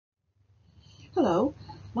Hello,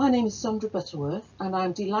 my name is Sondra Butterworth and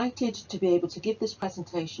I'm delighted to be able to give this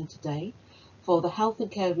presentation today for the Health and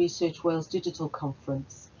Care Research Wales Digital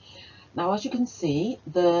Conference. Now, as you can see,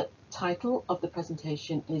 the title of the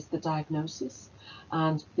presentation is The Diagnosis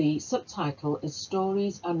and the subtitle is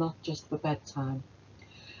Stories Are Not Just for Bedtime.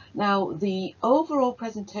 Now, the overall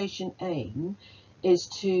presentation aim is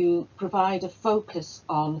to provide a focus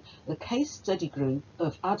on the case study group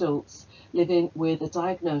of adults living with a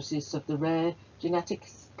diagnosis of the rare genetic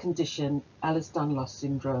condition Ehlers-Danlos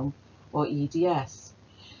syndrome, or EDS.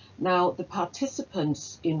 Now, the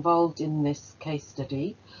participants involved in this case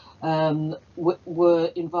study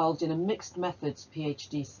were involved in a mixed methods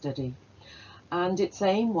PhD study, and its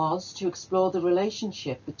aim was to explore the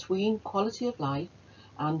relationship between quality of life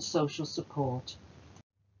and social support.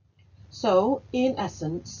 So, in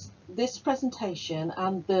essence, this presentation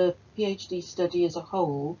and the PhD study as a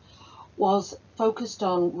whole was focused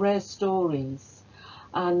on rare stories,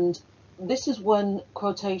 and this is one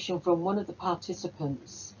quotation from one of the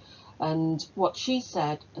participants, and what she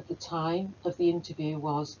said at the time of the interview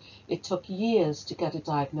was, "It took years to get a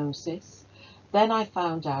diagnosis, then I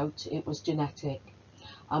found out it was genetic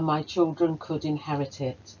and my children could inherit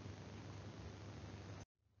it."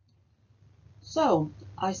 So,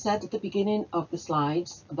 I said at the beginning of the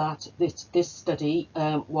slides that this study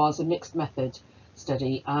was a mixed method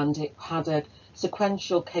study and it had a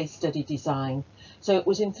sequential case study design. So it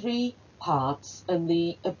was in 3 parts, and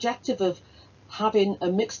the objective of having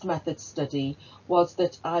a mixed method study was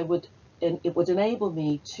that it would enable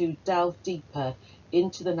me to delve deeper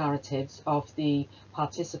into the narratives of the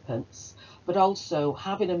participants, but also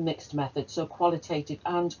having a mixed method, so qualitative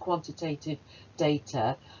and quantitative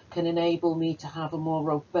data, can enable me to have a more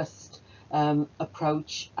robust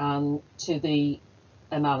approach to the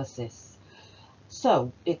analysis.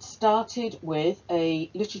 So it started with a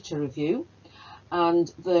literature review, and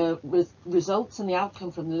the results and the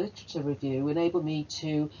outcome from the literature review enabled me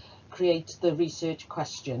to create the research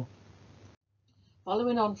question.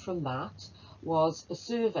 Following on from that was a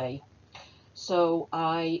survey. So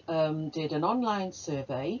I did an online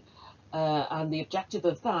survey, and the objective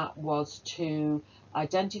of that was to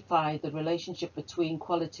identify the relationship between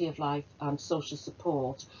quality of life and social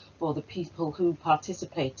support for the people who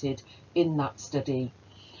participated in that study.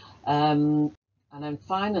 And then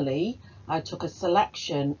finally, I took a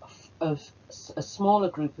selection of a smaller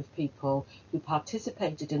group of people who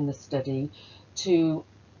participated in the study to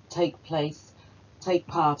take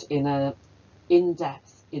part in an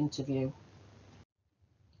in-depth interview.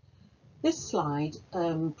 This slide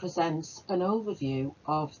presents an overview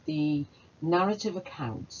of the narrative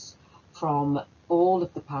accounts from all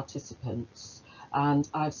of the participants, and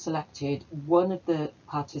I've selected one of the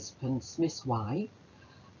participants, Miss Y,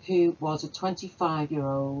 who was a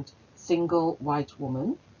 25-year-old single white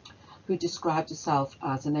woman who described herself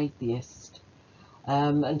as an atheist,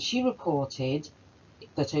 and she reported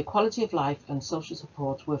that her quality of life and social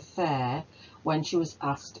support were fair when she was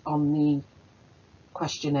asked on the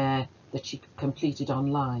questionnaire that she completed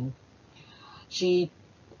online. She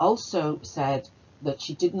also said that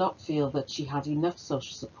she did not feel that she had enough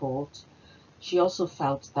social support. She also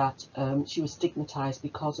felt that she was stigmatized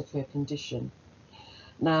because of her condition.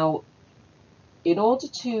 Now, in order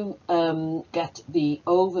to get the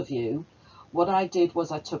overview, what I did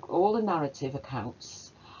was I took all the narrative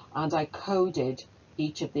accounts and I coded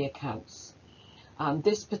each of the accounts. And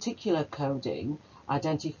this particular coding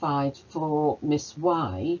identified for Miss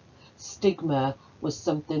Y, stigma was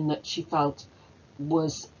something that she felt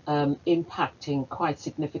was impacting quite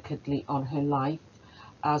significantly on her life,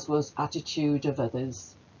 as was attitude of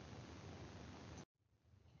others.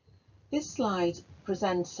 This slide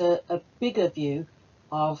presents a bigger view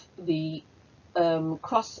of the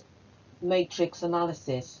cross-matrix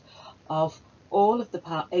analysis of all of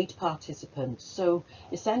the 8 participants. So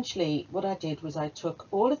essentially what I did was I took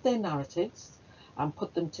all of their narratives and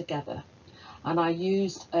put them together, and I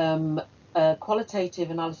used a qualitative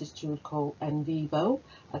analysis tool called NVivo.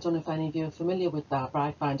 I don't know if any of you are familiar with that, but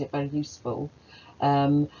I find it very useful.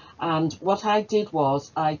 And what I did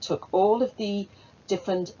was I took all of the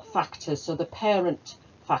different factors, so the parent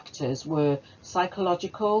factors were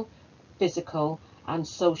psychological, physical and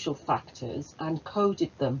social factors, and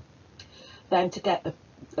coded them. Then to get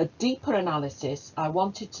a deeper analysis, I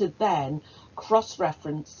wanted to then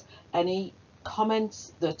cross-reference any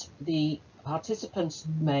comments that the participants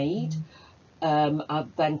made, and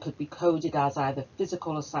then could be coded as either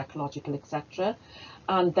physical or psychological, etc.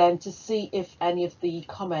 And then to see if any of the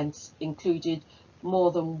comments included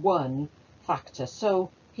more than one factor. So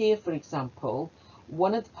here, for example,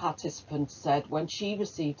 one of the participants said when she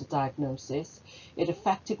received a diagnosis, it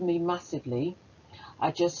affected me massively.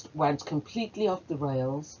 I just went completely off the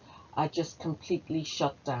rails. I just completely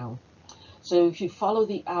shut down. So if you follow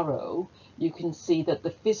the arrow, you can see that the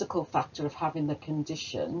physical factor of having the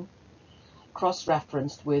condition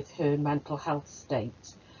cross-referenced with her mental health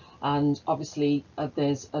state. And obviously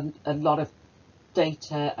there's a lot of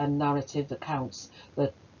data and narrative accounts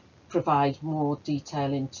that provide more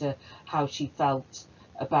detail into how she felt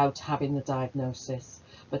about having the diagnosis.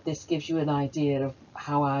 But this gives you an idea of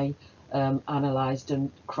how I analysed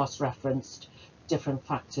and cross-referenced different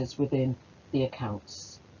factors within the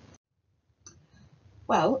accounts.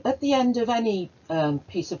 Well, at the end of any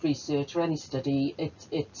piece of research or any study,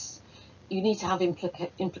 you need to have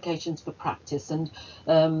implications for practice. And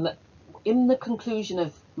in the conclusion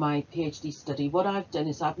of my PhD study, what I've done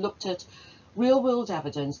is I've looked at real-world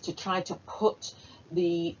evidence to try to put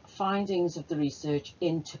the findings of the research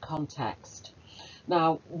into context.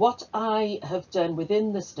 Now, what I have done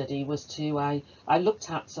within the study was I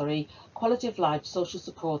looked at, quality of life, social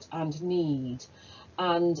support and need.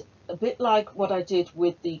 And a bit like what I did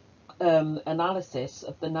with the analysis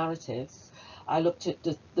of the narratives, I looked at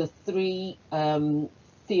the three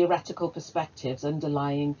theoretical perspectives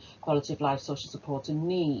underlying quality of life, social support and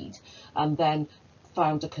need, and then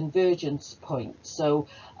found a convergence point. So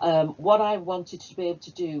what I wanted to be able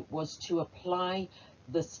to do was to apply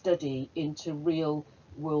the study into real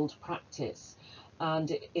world practice,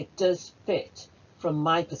 and it does fit from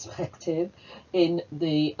my perspective in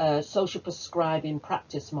the social prescribing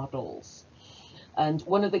practice models. And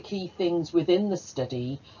one of the key things within the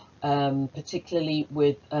study, particularly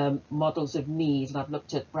with models of need, and I've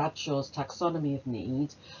looked at Bradshaw's taxonomy of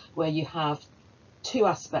need, where you have two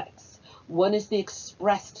aspects. One is the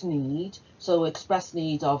expressed need, so expressed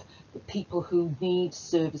need of the people who need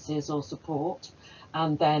services or support,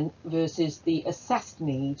 and then versus the assessed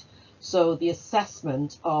need, so the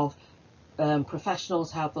assessment of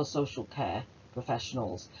professionals, health or social care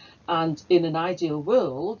professionals. And in an ideal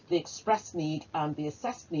world, the expressed need and the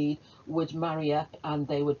assessed need would marry up and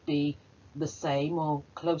they would be the same or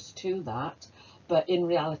close to that. But in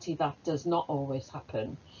reality, that does not always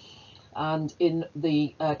happen. And in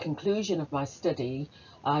the conclusion of my study,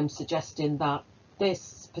 I'm suggesting that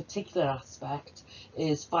this particular aspect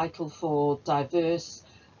is vital for diverse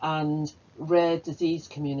and rare disease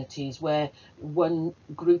communities where one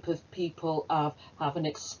group of people have an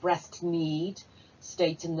expressed need,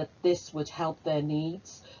 stating that this would help their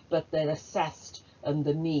needs, but they're assessed and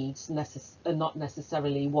the needs are not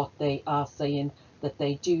necessarily what they are saying that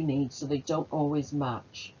they do need, so they don't always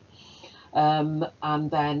match. And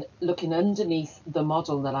then looking underneath the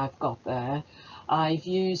model that I've got there, I've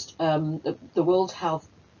used the World Health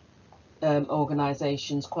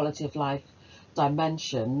Organization's quality of life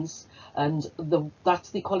dimensions, and that's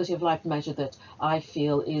the quality of life measure that I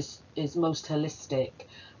feel is most holistic,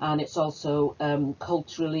 and it's also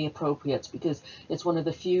culturally appropriate because it's one of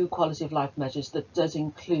the few quality of life measures that does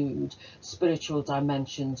include spiritual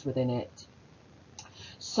dimensions within it.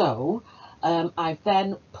 So I've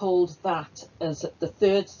then pulled that as the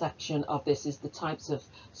third section of this is the types of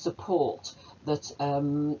support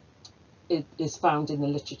that is found in the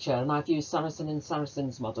literature, and I've used Saracen and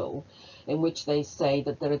Saracen's model, in which they say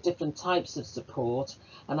that there are different types of support,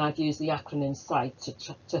 and I've used the acronym SITE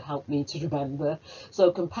to help me to remember.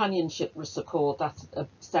 So companionship support, that's a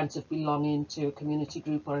sense of belonging to a community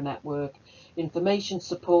group or a network. Information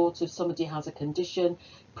support, if somebody has a condition,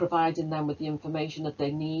 providing them with the information that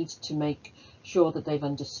they need to make sure that they've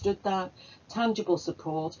understood that. Tangible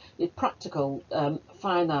support is practical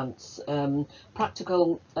finance,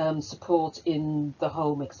 practical support in the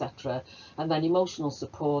home, etc. And then emotional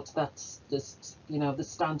support, that's just, you know, the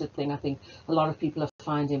standard thing I think a lot of people are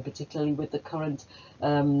finding, particularly with the current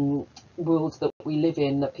world that we live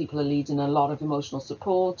in, that people are needing a lot of emotional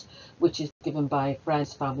support, which is given by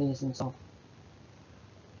friends, families and so on.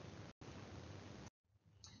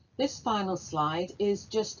 This final slide is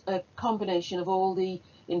just a combination of all the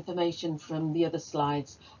information from the other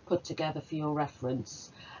slides put together for your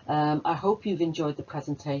reference. I hope you've enjoyed the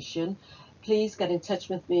presentation. Please get in touch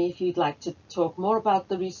with me if you'd like to talk more about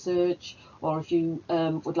the research, or if you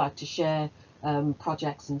would like to share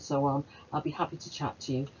projects and so on. I'll be happy to chat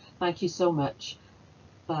to you. Thank you so much.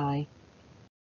 Bye.